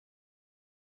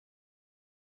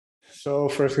So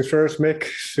first things first, Mick,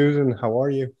 Susan, how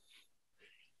are you?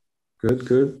 Good,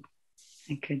 good.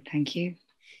 Good, thank you.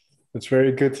 It's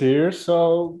very good to hear.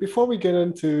 So before we get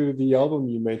into the album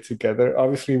you made together,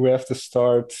 obviously we have to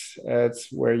start at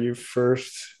where you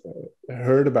first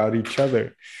heard about each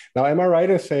other. Now, am I right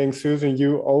in saying, Susan,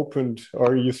 you opened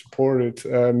or you supported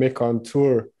Mick on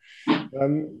tour?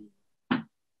 Um,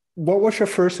 what was your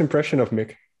first impression of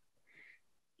Mick?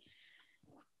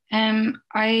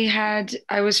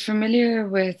 I was familiar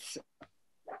with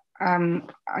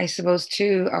I suppose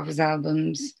two of his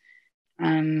albums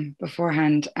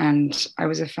beforehand, and I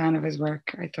was a fan of his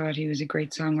work. I thought he was a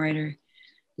great songwriter,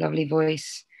 lovely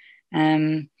voice.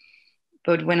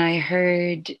 But when I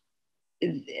heard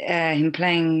him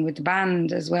playing with the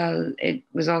band as well, it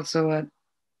was also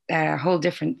a whole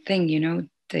different thing, you know.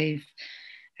 They've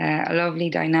a lovely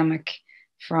dynamic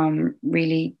from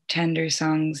really tender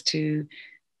songs to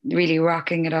really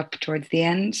rocking it up towards the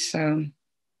end. So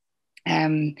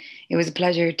it was a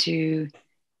pleasure to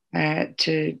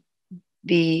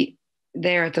be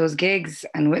there at those gigs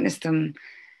and witness them.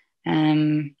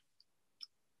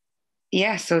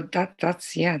 So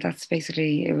that's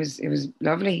basically it was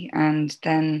lovely. And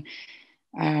then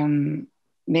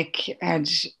Mick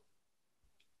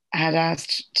had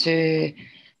asked to,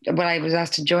 well, I was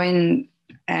asked to join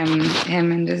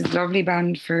him and his lovely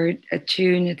band for a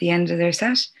tune at the end of their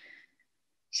set.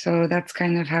 So that's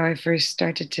kind of how I first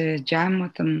started to jam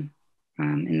with them.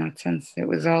 In that sense, it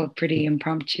was all pretty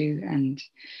impromptu and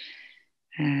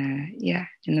in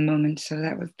the moment. So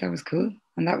that was cool,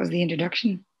 and that was the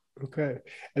introduction. Okay.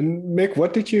 And Mick,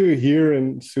 what did you hear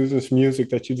in Susan's music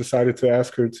that you decided to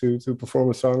ask her to perform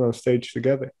a song on stage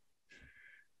together?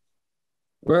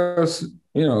 Well,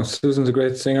 Susan's a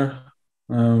great singer.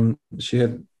 She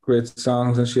had great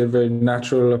songs and she had a very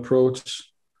natural approach.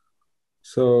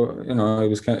 So,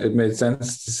 it made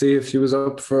sense to see if she was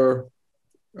up for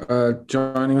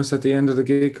joining us at the end of the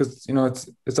gig, because,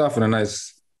 it's often a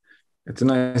nice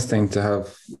thing to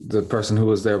have the person who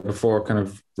was there before kind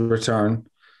of return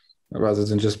rather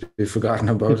than just be forgotten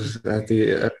about at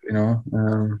the,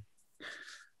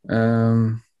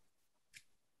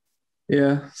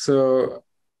 So,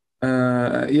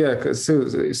 because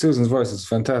Susan's voice is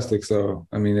fantastic. So,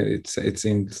 I mean, it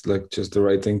seemed like just the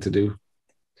right thing to do.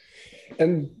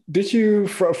 And did you,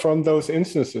 from those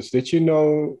instances, did you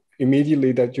know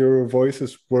immediately that your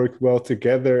voices worked well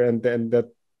together and then that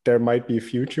there might be a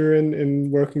future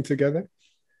in working together?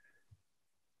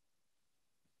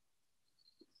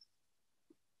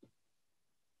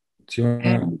 Do you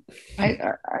want I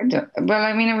don't. Well,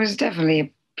 I mean, it was definitely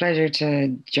a pleasure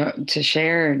to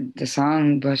share the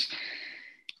song, but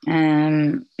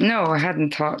no, I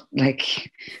hadn't thought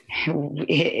like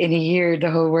in a year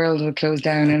the whole world will close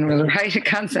down and we'll write a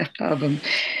concept album.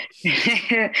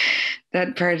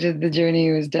 That part of the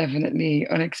journey was definitely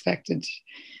unexpected,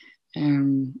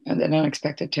 and an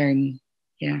unexpected turn.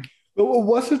 Yeah. Well,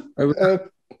 was it?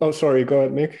 Oh, sorry. Go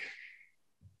ahead, Mick.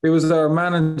 It was our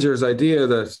manager's idea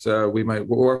that we might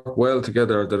work well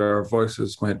together, that our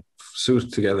voices might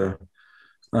suit together.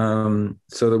 So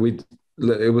that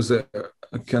it was a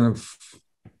kind of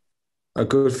a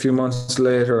good few months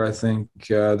later, I think,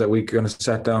 that we kind of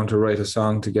sat down to write a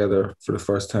song together for the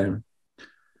first time.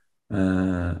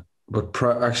 But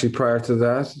prior to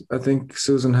that, I think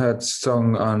Susan had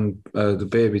sung on the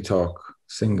Baby Talk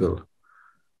single.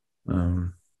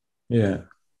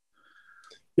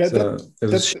 Yeah, so it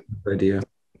was an idea.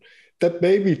 That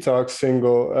Baby Talk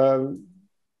single.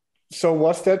 So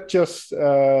was that just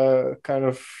kind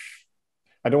of,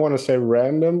 I don't want to say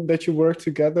random that you worked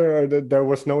together, or that there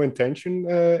was no intention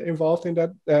involved in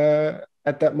that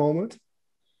at that moment?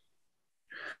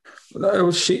 It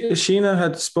was Sheena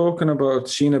had spoken about,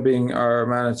 Sheena being our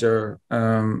manager,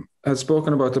 had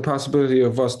spoken about the possibility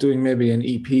of us doing maybe an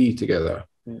EP together.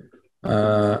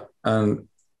 And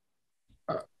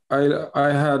I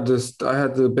had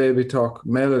the Baby Talk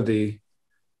melody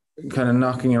kind of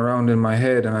knocking around in my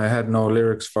head, and I had no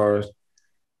lyrics for it.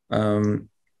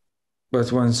 But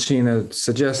when Sheena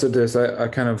suggested this, I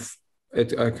kind of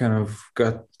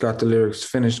got the lyrics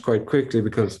finished quite quickly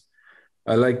because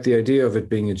I liked the idea of it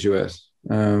being a duet.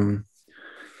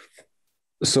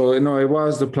 So it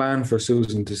was the plan for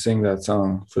Susan to sing that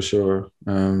song for sure.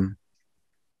 And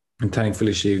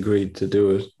thankfully she agreed to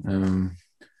do it.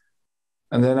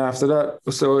 And then after that,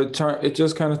 so it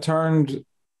just kind of turned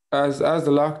as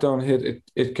the lockdown hit.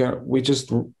 We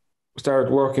just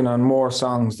started working on more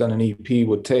songs than an EP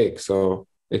would take. So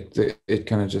it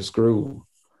kind of just grew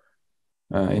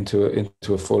into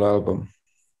a full album.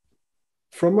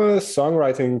 From a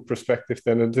songwriting perspective,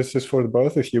 then, and this is for the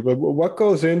both of you, but what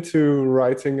goes into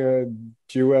writing a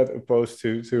duet opposed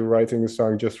to writing a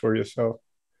song just for yourself?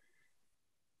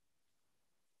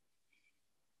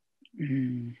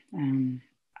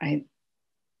 I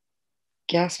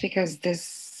guess because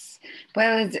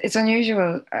it's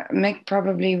unusual. Mick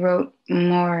probably wrote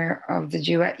more of the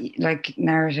duet, like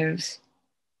narratives.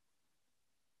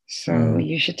 So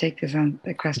you should take this on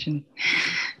the question.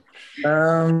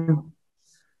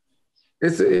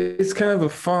 It's kind of a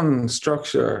fun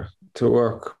structure to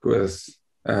work with,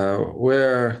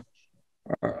 where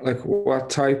like what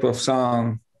type of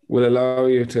song will allow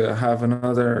you to have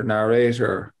another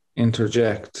narrator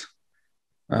interject.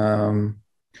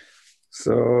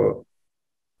 So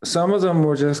some of them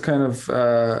were just kind of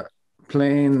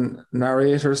plain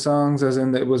narrator songs, as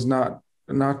in it was not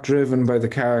driven by the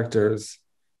characters.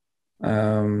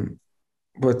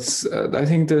 But I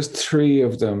think there's three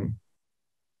of them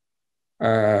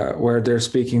where they're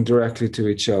speaking directly to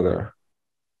each other.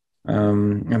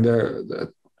 And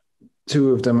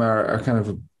two of them are kind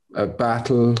of a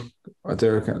battle.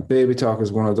 They're kind of, Baby Talk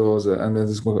is one of those, and then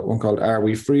there's one called Are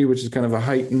We Free, which is kind of a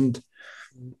heightened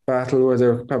battle where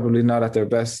they're probably not at their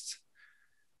best.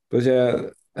 But yeah,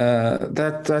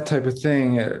 that type of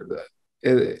thing,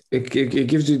 it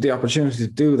gives you the opportunity to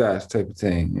do that type of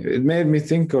thing. It made me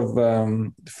think of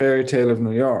the Fairy Tale of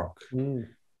New York.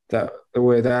 That the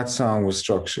way that song was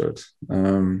structured.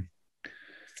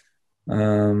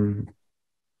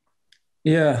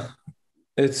 Yeah,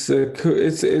 it's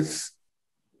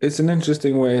an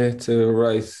interesting way to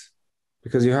write,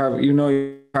 because you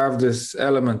have this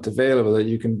element available that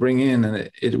you can bring in, and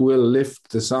it will lift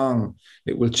the song.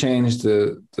 It will change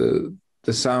the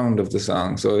sound of the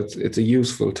song. So it's a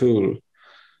useful tool.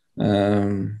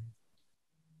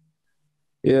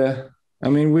 Yeah. I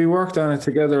mean, we worked on it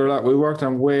together a lot. We worked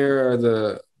on where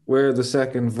the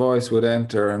second voice would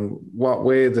enter and what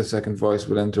way the second voice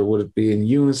would enter. Would it be in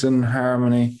unison,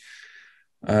 harmony?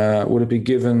 Would it be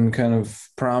given kind of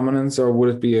prominence, or would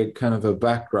it be a kind of a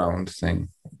background thing?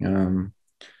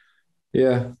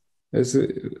 Yeah, it's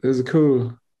a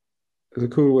cool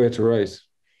way to write.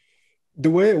 The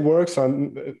way it works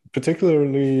on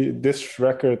particularly this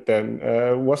record, then,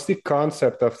 what's the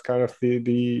concept of kind of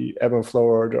the ebb and flow,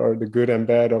 or the good and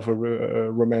bad of a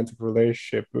romantic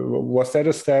relationship? Was that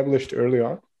established early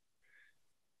on?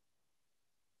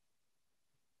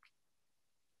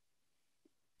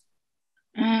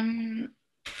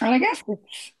 Well, I guess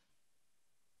it's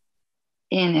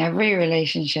in every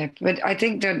relationship, but I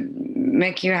think that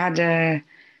Mick, you had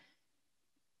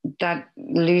that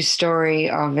loose story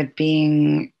of it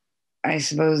being, I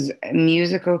suppose, a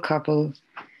musical couple,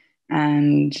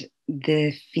 and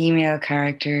the female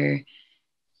character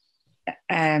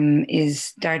is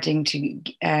starting to,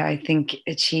 I think,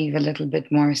 achieve a little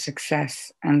bit more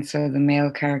success, and so the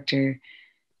male character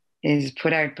is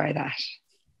put out by that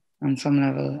on some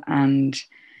level, and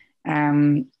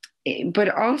but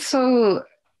also,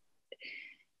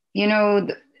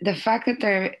 the fact that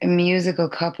they're a musical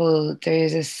couple,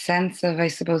 there's a sense of, I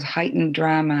suppose, heightened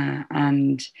drama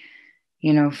and,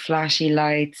 flashy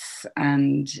lights,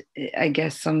 and I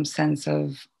guess some sense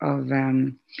of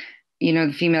the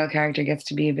female character gets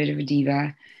to be a bit of a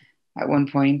diva at one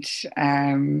point,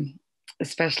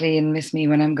 especially in Miss Me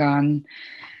When I'm Gone.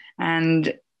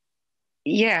 And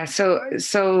yeah, so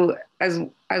as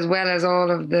well as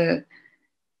all of the,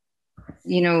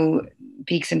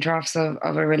 peaks and troughs of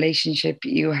a relationship,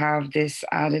 you have this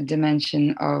added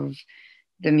dimension of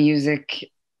the music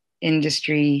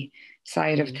industry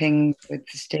side of things with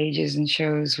the stages and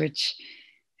shows, which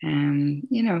can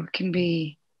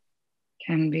be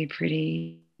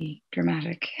pretty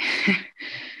dramatic.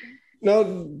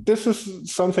 No, this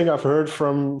is something I've heard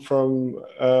from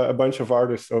a bunch of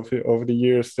artists over the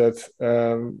years, that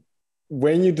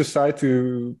when you decide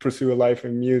to pursue a life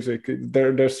in music,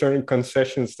 there's certain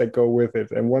concessions that go with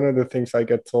it. And one of the things I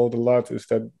get told a lot is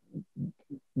that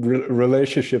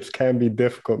relationships can be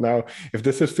difficult. Now, if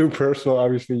this is too personal,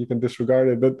 obviously you can disregard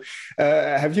it. But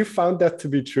have you found that to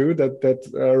be true? That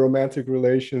romantic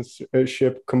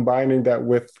relationship, combining that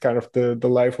with kind of the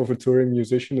life of a touring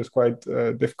musician, is quite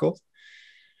difficult?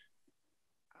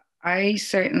 I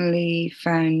certainly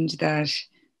found that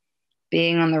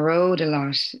being on the road a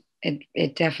lot,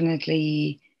 it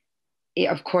definitely,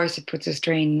 of course, it puts a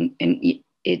strain, and you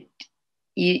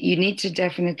need to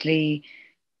definitely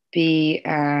be,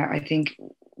 I think,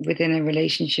 within a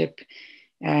relationship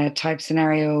type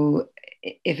scenario.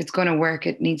 If it's going to work,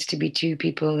 it needs to be two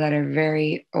people that are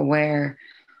very aware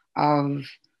of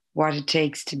what it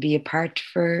takes to be apart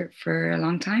for a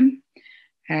long time.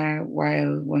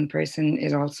 while one person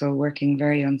is also working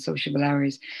very unsociable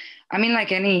hours. I mean,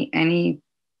 like any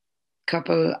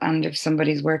couple, and if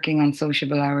somebody's working on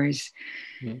sociable hours,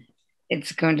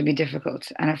 it's going to be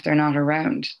difficult. And if they're not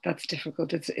around, that's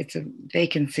difficult. It's a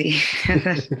vacancy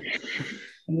that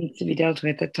needs to be dealt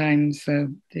with at times. So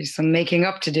there's some making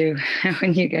up to do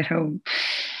when you get home.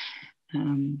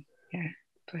 Yeah.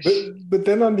 But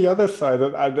then on the other side,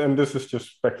 and this is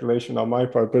just speculation on my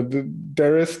part, but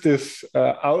there is this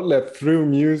outlet through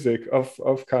music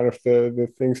of kind of the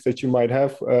things that you might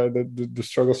have, the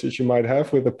struggles that you might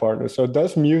have with a partner. So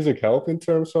does music help in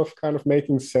terms of kind of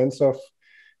making sense of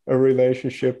a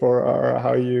relationship, or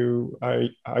how you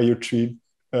treat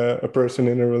a person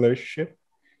in a relationship?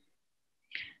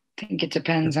 I think it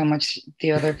depends how much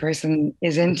the other person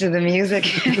is into the music.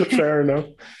 Fair enough.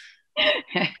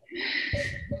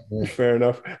 Fair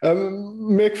enough.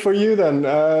 Mick, for you then,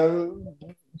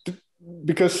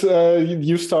 because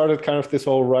you started kind of this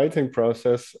whole writing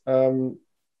process,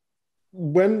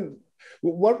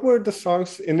 what were the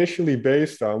songs initially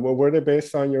based on? Well, were they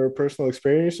based on your personal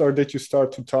experience, or did you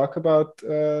start to talk about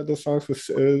the songs with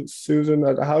Susan?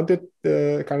 How did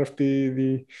kind of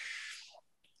the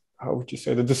how would you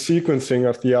say that the sequencing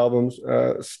of the albums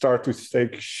start to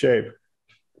take shape?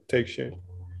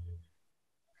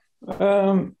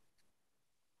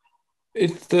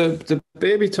 It's the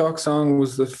Baby Talk song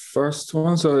was the first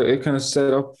one, so it kind of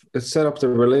set up the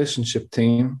relationship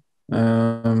theme,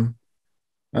 and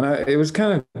it was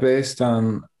kind of based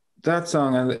on that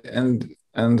song and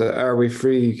the Are We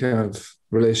Free kind of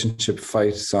relationship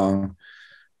fight song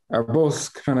are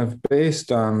both kind of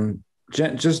based on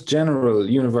just general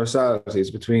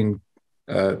universalities between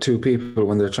two people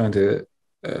when they're trying to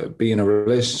be in a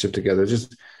relationship together,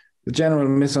 just the general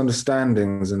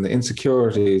misunderstandings and the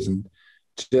insecurities and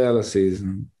jealousies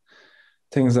and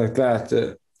things like that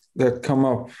that come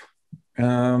up.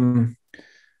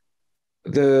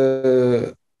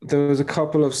 There was a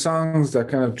couple of songs that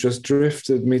kind of just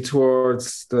drifted me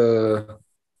towards the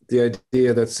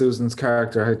idea that Susan's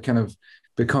character had kind of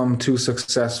become too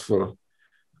successful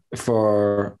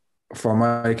for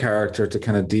my character to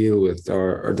kind of deal with,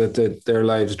 or that their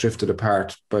lives drifted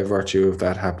apart by virtue of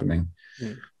that happening.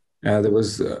 There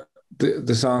was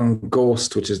the song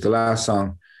Ghost, which is the last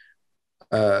song.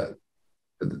 That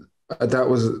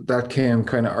came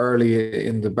kind of early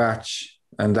in the batch,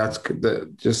 and that's the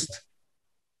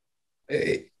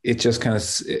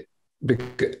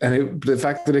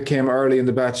fact that it came early in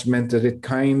the batch meant that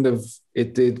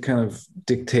it did kind of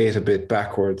dictate a bit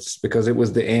backwards, because it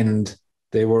was the end.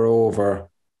 They were over,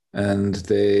 and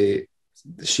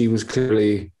she was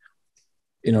clearly,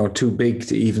 too big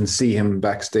to even see him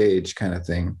backstage, kind of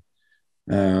thing.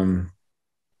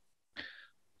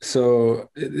 So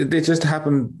it just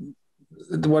happened.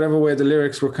 Whatever way the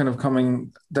lyrics were kind of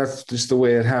coming, that's just the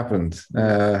way it happened.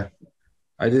 I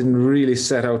didn't really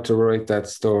set out to write that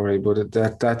story, but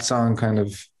that song kind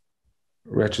of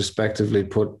retrospectively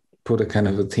put a kind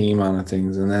of a theme on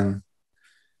things. And then,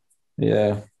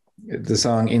 yeah, the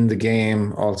song In the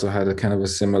Game also had a kind of a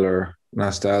similar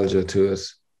nostalgia to it.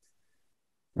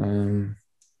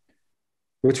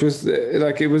 Which was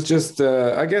it was just,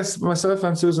 I guess myself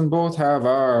and Susan both have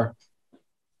our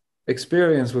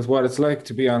experience with what it's like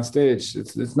to be on stage.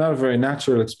 It's not a very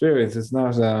natural experience. It's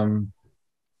not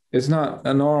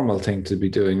a normal thing to be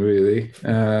doing, really.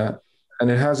 And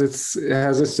it has its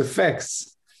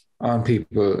effects on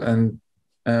people, and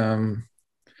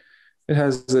it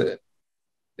has an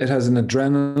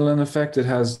adrenaline effect. It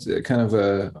has a kind of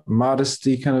a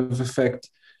modesty kind of effect.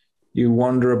 You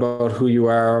wonder about who you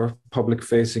are, public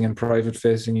facing and private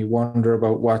facing. You wonder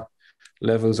about what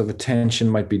levels of attention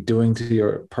might be doing to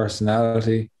your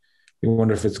personality. You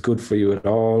wonder if it's good for you at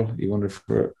all. You wonder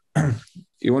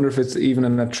if it's even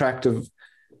an attractive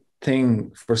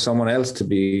thing for someone else to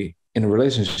be in a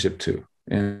relationship to,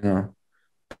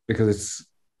 because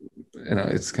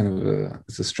it's kind of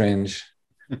it's a strange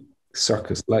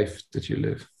circus life that you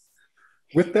live.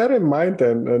 With that in mind,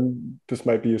 then, and this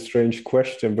might be a strange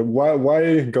question, but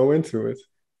why go into it?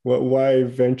 Why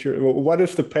venture? What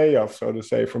is the payoff, so to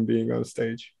say, from being on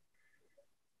stage?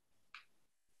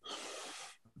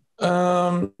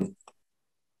 I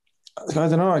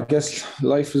don't know. I guess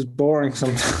life is boring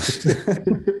sometimes.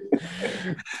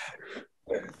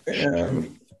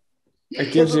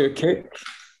 It gives you a kick.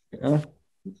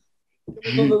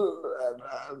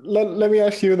 Let me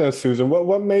ask you then, Susan.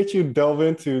 What made you delve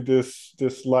into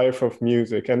this life of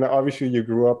music? And obviously, you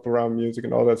grew up around music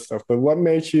and all that stuff. But what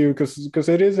made you? Because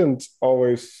it isn't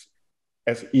always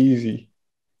as easy.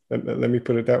 Let me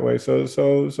put it that way. So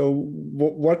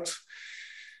what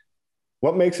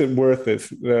What makes it worth it,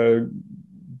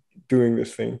 doing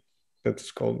this thing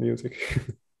that's called music?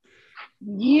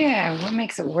 Yeah, what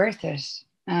makes it worth it?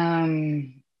 I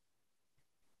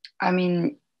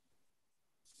mean,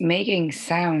 making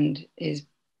sound is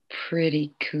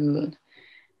pretty cool.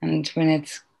 And when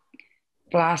it's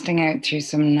blasting out through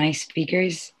some nice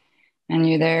speakers and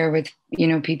you're there with,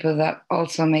 people that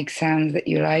also make sounds that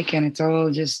you like, and it's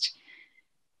all just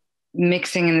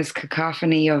mixing in this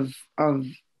cacophony of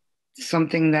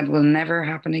something that will never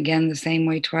happen again the same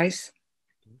way twice.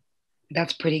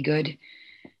 That's pretty good.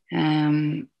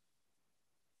 Um,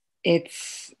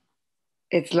 it's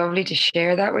it's lovely to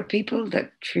share that with people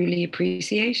that truly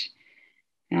appreciate.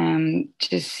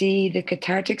 To see the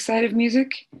cathartic side of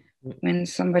music when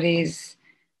somebody's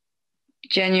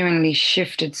genuinely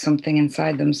shifted something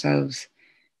inside themselves.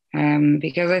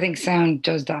 Because I think sound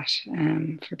does that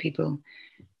for people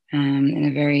in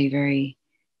a very, very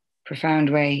profound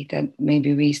way that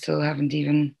maybe we still haven't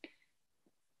even,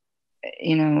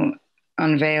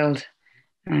 unveiled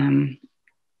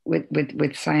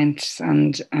with science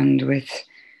and with,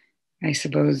 I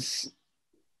suppose,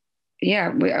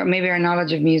 maybe our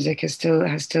knowledge of music has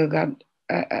still got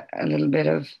a little bit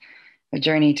of a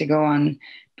journey to go on,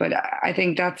 but I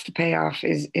think that's the payoff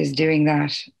is doing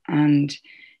that, and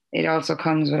it also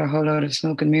comes with a whole load of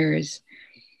smoke and mirrors,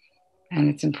 and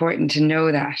it's important to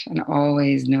know that and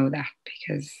always know that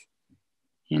because,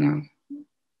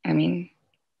 I mean,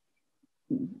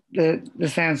 the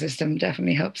sound system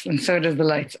definitely helps, and so does the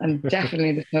lights, and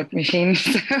definitely the smoke machine.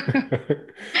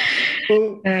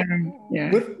 Well,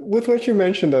 Yeah. with what you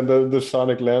mentioned and the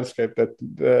sonic landscape that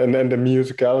and the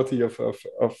musicality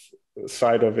of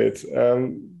side of it,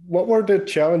 what were the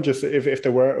challenges, if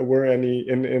there were any,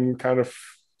 in kind of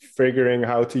figuring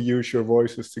how to use your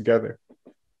voices together?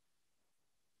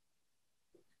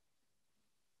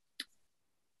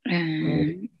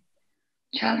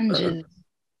 Challenges. I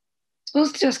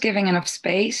suppose just giving enough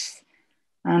space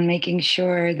and making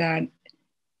sure that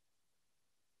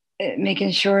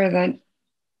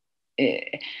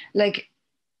like,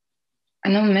 I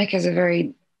know Mick has a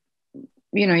very,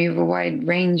 you have a wide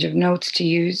range of notes to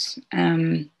use.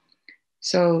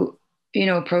 So,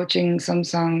 approaching some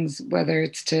songs, whether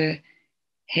it's to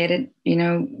hit it,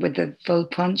 with the full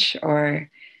punch or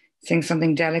sing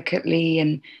something delicately,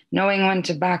 and knowing when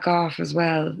to back off as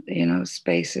well.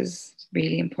 Space is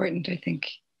really important, I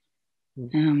think.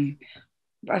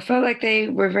 I felt like they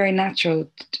were very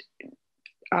natural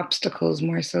obstacles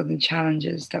more so than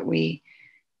challenges that was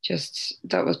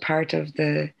part of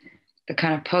the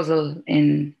kind of puzzle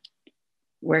in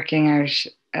working out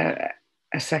a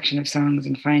section of songs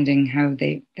and finding how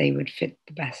they would fit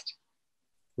the best.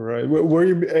 Right. Were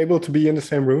you able to be in the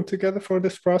same room together for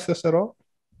this process at all?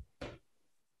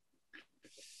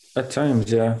 At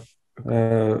times, yeah.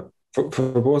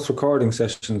 For both recording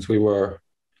sessions, we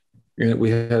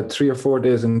had 3 or 4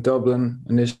 days in Dublin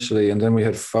initially, and then we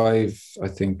had 5, I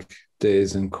think,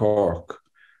 days in Cork,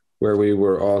 where we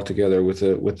were all together with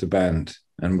the band,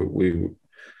 and we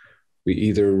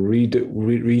either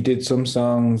redid some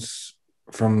songs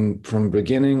from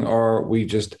beginning, or we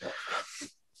just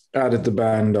added the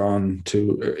band on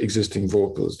to existing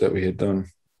vocals that we had done.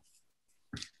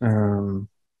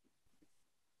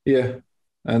 Yeah,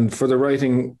 and for the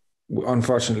writing,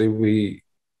 unfortunately,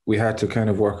 we had to kind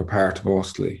of work apart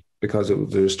mostly because the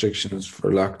restrictions for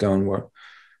lockdown were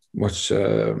much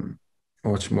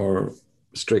more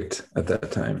strict at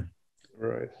that time.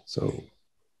 Right. So,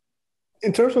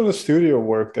 in terms of the studio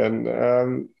work, then,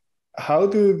 how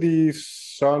do these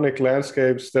sonic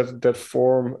landscapes that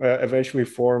form eventually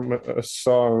form a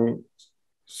song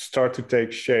start to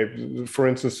take shape? For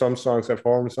instance, some songs have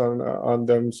horns on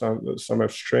them, some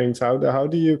have strings. How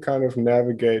do you kind of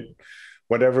navigate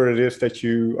whatever it is that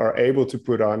you are able to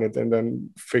put on it, and then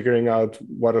figuring out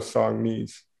what a song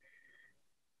needs?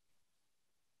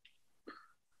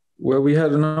 Well, we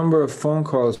had a number of phone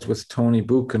calls with Tony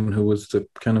Buchan, who was the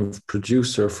kind of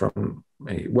producer from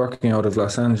working out of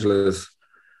Los Angeles,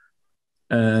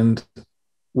 and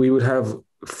we would have.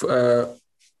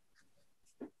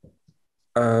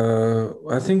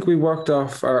 I think we worked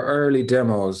off our early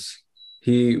demos.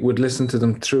 He would listen to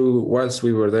them through whilst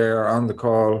we were there on the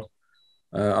call,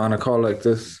 on a call like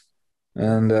this,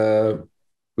 and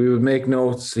we would make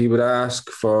notes. He would ask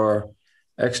for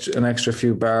an extra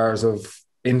few bars of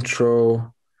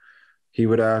intro. He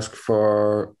would ask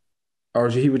for, or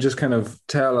he would just kind of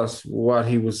tell us what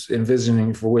he was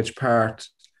envisioning for which part.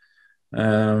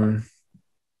 I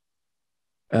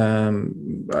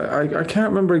can't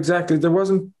remember exactly. There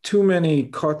wasn't too many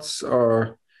cuts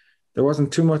or there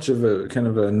wasn't too much of a kind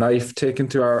of a knife taken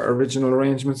to our original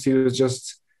arrangements.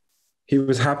 He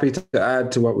was happy to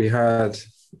add to what we had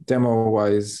demo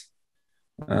wise.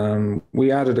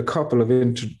 We added a couple of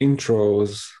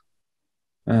intros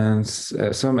and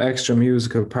some extra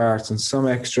musical parts and some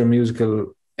extra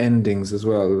musical endings as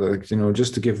well, like,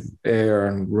 just to give air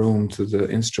and room to the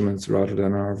instruments rather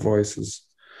than our voices.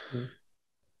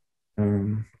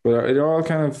 But it all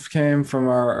kind of came from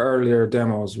our earlier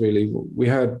demos, really. We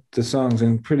had the songs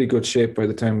in pretty good shape by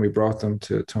the time we brought them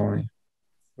to Tony.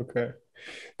 Okay.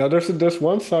 Now, there's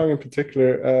one song in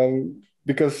particular,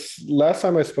 because last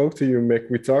time I spoke to you, Mick,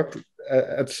 we talked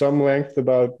at some length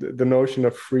about the notion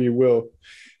of free will.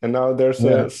 And now there's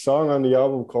a song on the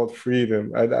album called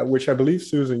Freedom, which I believe,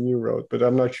 Susan, you wrote, but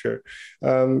I'm not sure.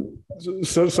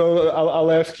 So I'll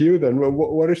ask you then,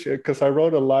 what is it? Because I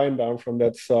wrote a line down from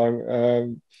that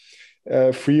song.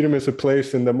 Freedom is a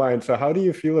place in the mind. So how do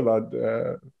you feel about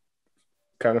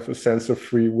kind of a sense of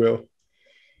free will?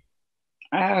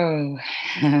 Oh,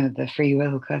 the free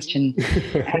will question.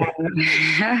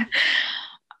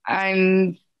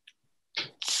 I'm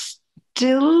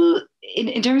still,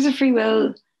 in terms of free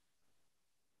will,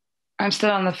 I'm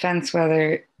still on the fence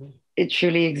whether it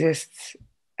truly exists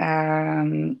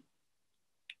in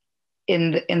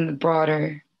the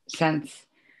broader sense.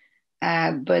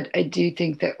 But I do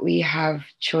think that we have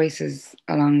choices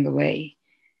along the way.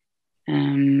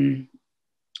 No,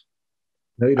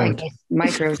 you don't. I guess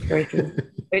micro choices,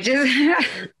 which is,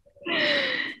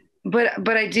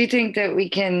 but I do think that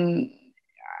we can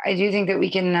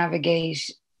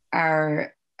navigate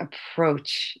our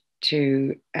approach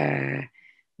to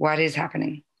what is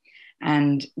happening,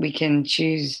 and we can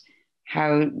choose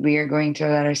how we are going to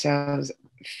let ourselves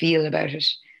feel about it,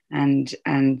 and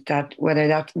that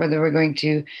whether we're going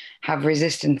to have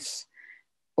resistance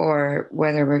or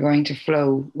whether we're going to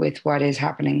flow with what is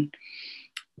happening,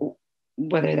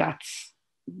 whether that's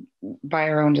by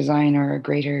our own design or a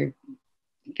greater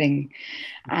thing.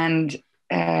 And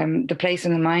the place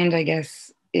in the mind, I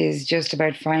guess, is just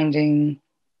about finding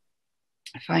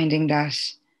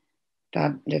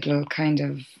that little kind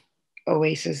of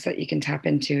oasis that you can tap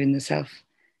into in the self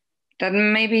that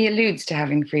maybe alludes to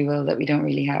having free will that we don't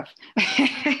really have.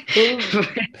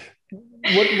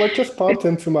 What just popped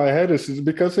into my head is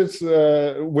because it's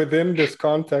within this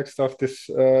context of this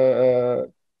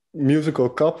musical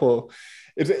couple,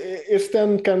 it's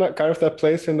then kind of that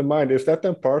place in the mind. Is that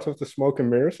then part of the smoke and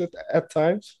mirrors at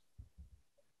times?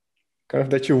 Kind of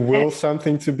that you will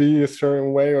something to be a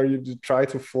certain way, or you try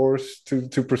to force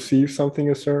to perceive something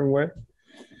a certain way?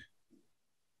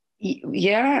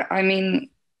 Yeah, I mean,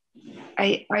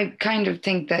 I kind of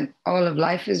think that all of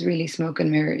life is really smoke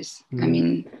and mirrors. I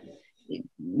mean,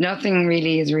 nothing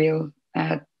really is real,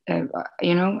 and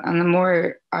the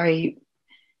more I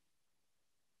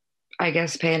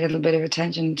guess pay a little bit of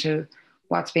attention to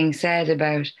what's being said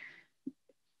about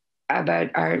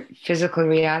our physical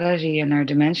reality and our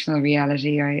dimensional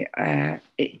reality,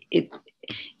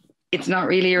 it's not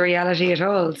really a reality at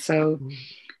all. So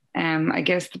I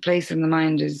guess the place in the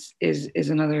mind is a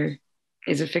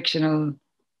fictional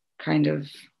kind of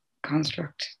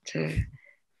construct to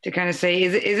kind of say,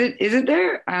 is it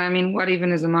there? I mean, what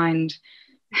even is a mind?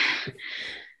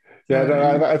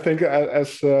 Yeah, I think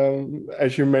as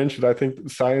you mentioned, I think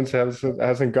science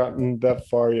hasn't gotten that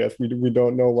far yet. We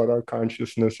don't know what our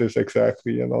consciousness is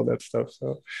exactly and all that stuff.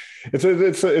 So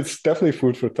it's definitely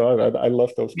food for thought. I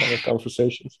love those kind of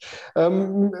conversations.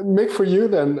 Mick, for you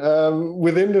then,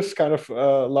 within this kind of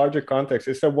larger context,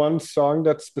 is there one song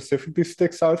that specifically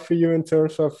sticks out for you in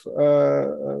terms of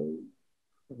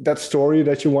that story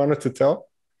that you wanted to tell?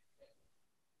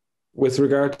 With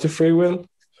regard to free will?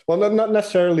 Well, not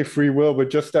necessarily free will, but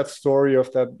just that story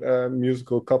of that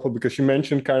musical couple, because you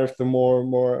mentioned kind of the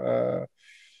more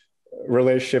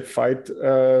relationship fight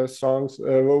songs.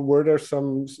 Were there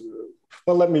some?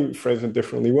 Well, let me phrase it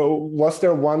differently. Well, was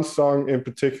there one song in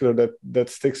particular that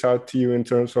sticks out to you in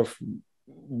terms of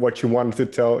what you wanted to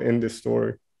tell in this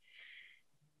story?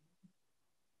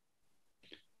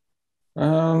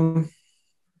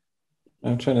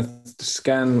 I'm trying to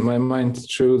scan my mind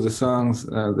through the songs.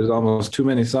 There's almost too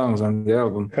many songs on the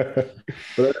album.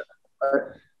 But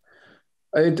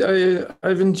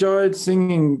I've enjoyed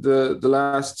singing the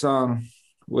last song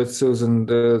with Susan,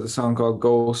 the song called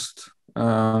Ghost.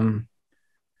 I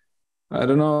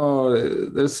don't know,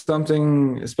 there's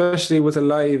something, especially with a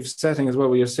live setting as well,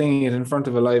 where you're singing it in front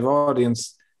of a live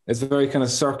audience, it's very kind of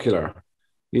circular.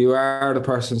 You are the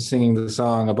person singing the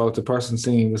song about the person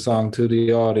singing the song to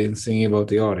the audience, singing about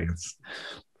the audience.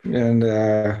 And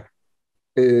I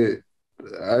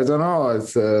don't know,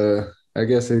 I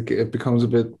guess it becomes a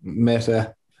bit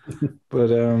meta.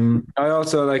 But I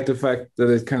also like the fact that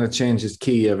it kind of changes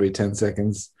key every 10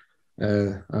 seconds.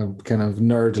 I'm kind of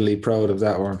nerdily proud of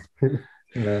that one.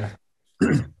 Uh,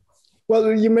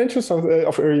 Well, you mentioned something,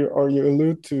 or you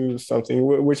allude to something,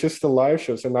 which is the live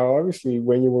shows. And now, obviously,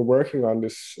 when you were working on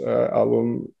this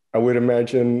album, I would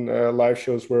imagine live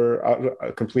shows were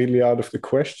completely out of the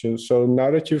question. So now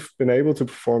that you've been able to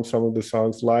perform some of the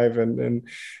songs live, and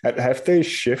have they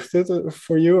shifted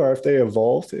for you, or have they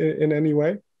evolved in any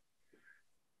way?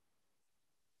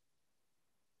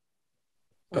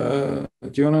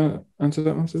 do you want to answer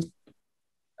that one, Sis?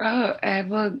 Oh,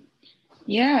 well,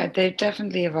 yeah, they've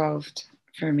definitely evolved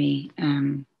for me.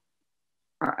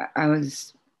 I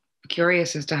was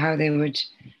curious as to how they would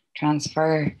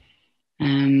transfer,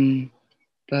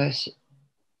 but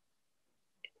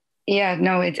yeah,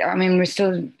 no, I mean,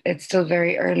 it's still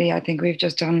very early. I think we've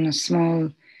just done a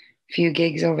small few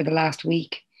gigs over the last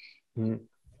week,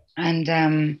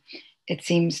 and it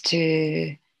seems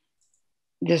to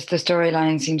the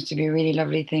storyline seems to be a really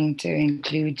lovely thing to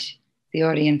include the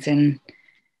audience in,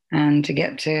 and to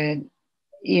get to,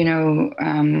 you know,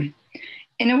 in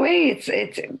a way,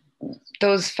 it's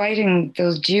those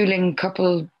dueling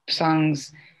couple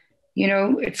songs. You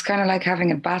know, it's kind of like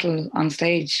having a battle on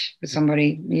stage with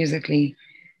somebody musically,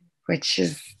 which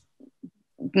is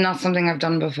not something I've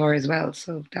done before as well.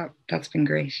 So that's been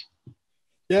great.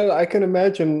 Yeah, I can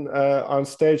imagine on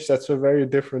stage that's a very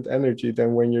different energy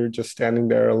than when you're just standing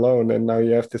there alone, and now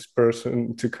you have this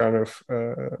person to kind of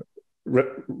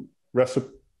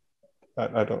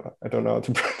I don't know how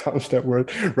to pronounce that word.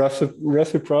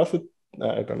 Reciprocity.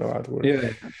 I don't know how to word.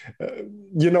 Yeah.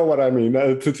 You know what I mean?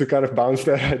 To kind of bounce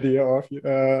that idea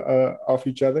off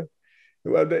each other.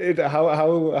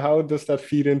 How does that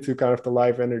feed into kind of the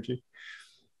live energy?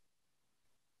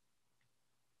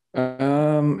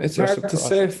 It's hard to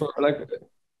say for like.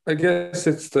 I guess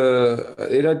it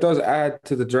does add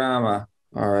to the drama.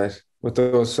 All right, with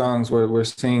those songs where we're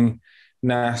saying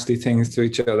nasty things to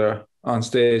each other on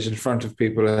stage in front of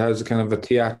people, it has a kind of a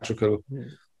theatrical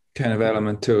kind of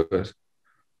element to it,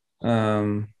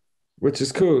 which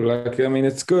is cool. Like, I mean,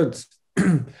 it's good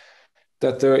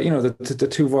that the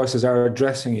two voices are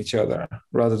addressing each other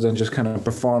rather than just kind of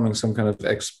performing some kind of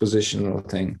expositional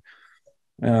thing.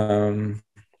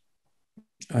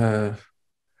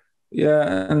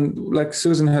 Yeah, and like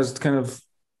Susan has kind of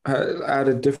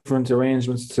added different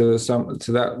arrangements to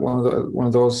that one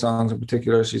of those songs in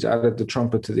particular. She's added the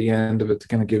trumpet to the end of it to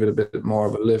kind of give it a bit more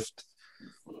of a lift.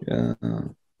 Yeah,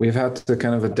 we've had to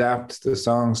kind of adapt the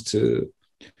songs to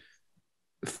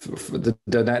the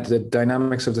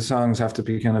dynamics of the songs have to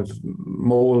be kind of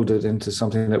molded into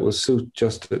something that will suit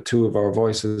just the two of our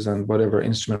voices and whatever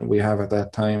instrument we have at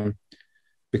that time,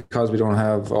 because we don't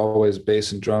have always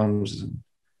bass and drums.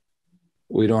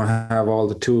 We don't have all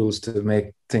the tools to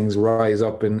make things rise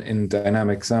up in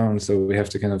dynamic sound. So we have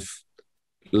to kind of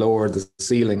lower the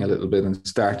ceiling a little bit and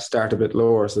start a bit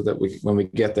lower so that when we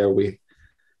get there, we've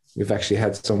actually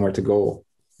had somewhere to go.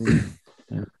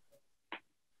 Yeah.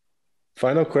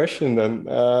 Final question then.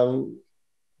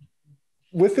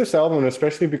 With this album,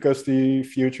 especially because the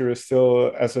future is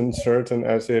still as uncertain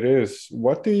as it is,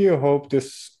 what do you hope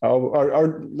this album,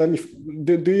 or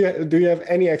do you have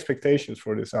any expectations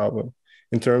for this album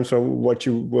in terms of what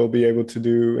you will be able to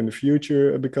do in the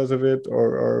future because of it,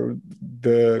 or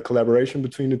the collaboration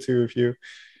between the two of you?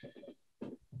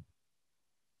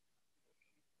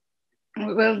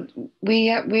 Well,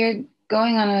 we're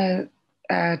going on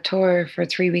a tour for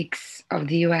 3 weeks of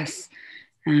the US.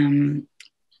 In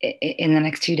the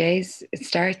next 2 days, it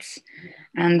starts.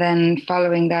 And then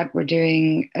following that, we're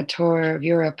doing a tour of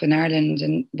Europe and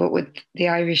Ireland. But with the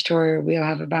Irish tour, we'll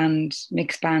have a band,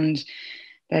 mixed band,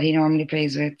 that he normally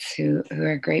plays with, who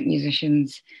are great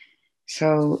musicians.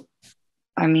 So,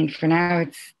 I mean, for now,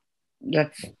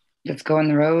 let's go on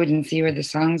the road and see where the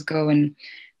songs go and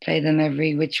play them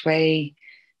every which way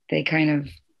they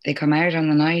come out on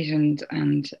the night.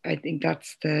 And I think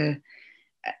that's to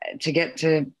get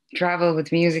to travel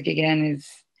with music again is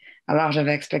a lot of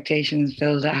expectations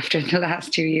filled after the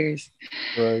last 2 years.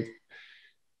 Right.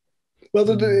 Well,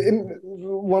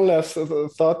 one last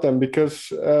thought then,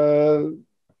 because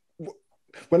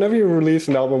whenever you release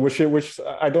an album, which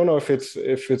I don't know if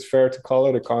it's fair to call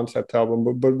it a concept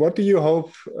album, but what do you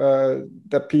hope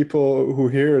that people who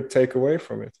hear it take away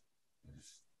from it?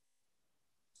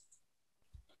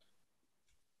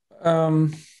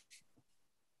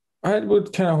 I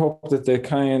would kind of hope that they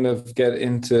kind of get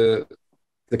into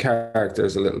the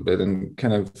characters a little bit and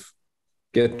kind of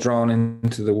get drawn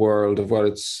into the world of what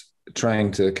it's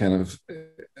trying to kind of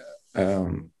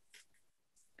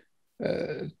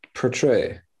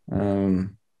portray.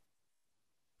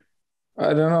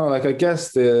 I don't know. Like, I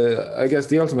guess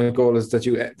the ultimate goal is that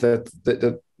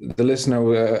the listener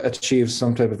will achieve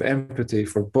some type of empathy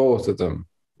for both of them,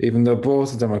 even though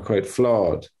both of them are quite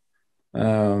flawed.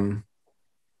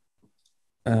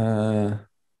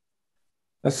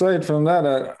 Aside from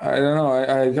that, I don't know.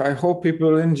 I hope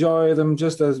people enjoy them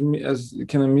just as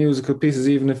kind of musical pieces,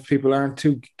 even if people aren't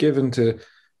too given to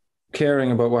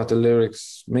caring about what the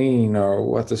lyrics mean or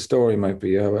what the story might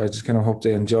be. I just kind of hope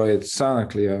they enjoy it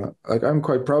sonically. Like, I'm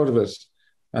quite proud of it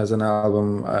as an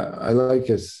album. I like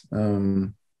it.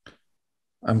 I'm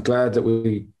glad that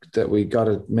we got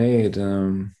it made.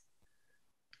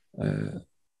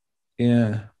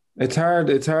 Yeah, it's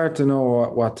hard to know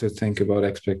what to think about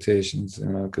expectations,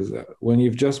 because when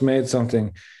you've just made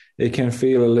something, it can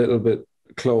feel a little bit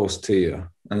close to you,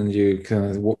 and you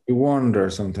kind of you wonder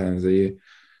sometimes.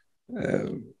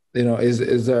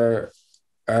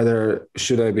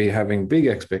 Should I be having big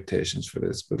expectations for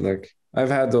this? But like, I've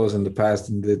had those in the past,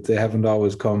 and they haven't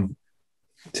always come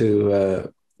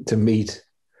to meet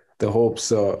the hopes.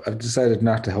 So I've decided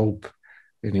not to hope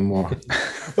anymore.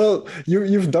 Well,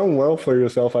 you've done well for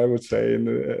yourself, I would say.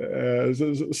 Is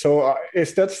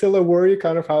that still a worry,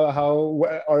 kind of how,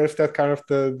 or is that kind of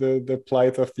the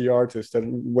plight of the artist, that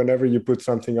whenever you put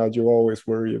something out, you always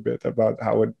worry a bit about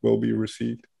how it will be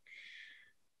received?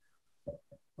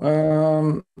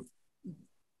 I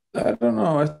don't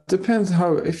know. It depends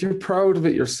if you're proud of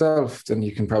it yourself, then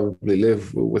you can probably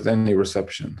live with any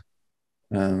reception.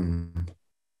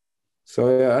 So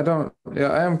yeah,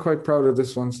 I am quite proud of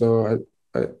this one. So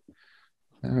I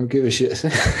don't give a shit.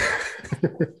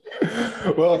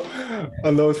 Well,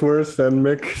 on those words then,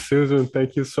 Mick, Susan,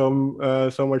 thank you so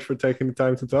much for taking the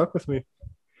time to talk with me.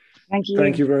 Thank you.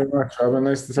 Thank you very much, Robin.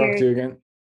 Nice to talk to you again.